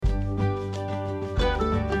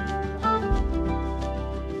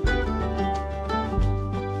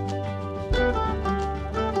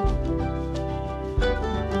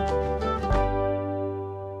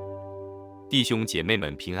弟兄姐妹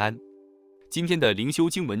们平安。今天的灵修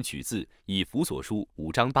经文取自以弗所书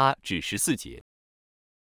5章8至14节。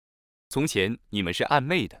从前你们是暗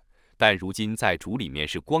昧的，但如今在主里面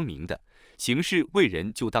是光明的，行事为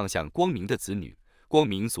人就当像光明的子女。光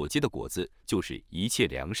明所结的果子，就是一切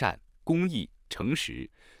良善、公义、诚实，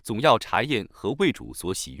总要查验和为主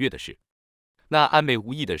所喜悦的事。那暗昧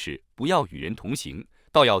无益的事，不要与人同行，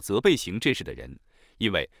倒要责备行这事的人，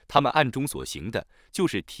因为他们暗中所行的，就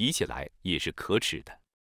是提起来也是可耻的。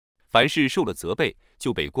凡事受了责备，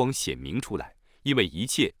就被光显明出来，因为一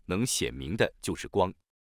切能显明的就是光。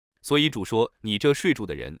所以主说，你这睡住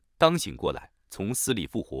的人，当醒过来，从死里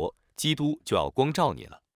复活，基督就要光照你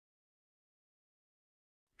了。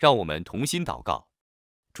让我们同心祷告。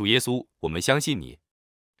主耶稣，我们相信你，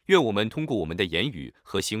愿我们通过我们的言语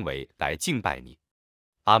和行为来敬拜你。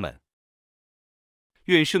阿们。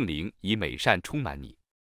愿圣灵以美善充满你。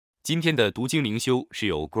今天的读经灵修是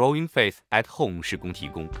由 Growing Faith at Home 事工提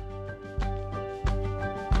供。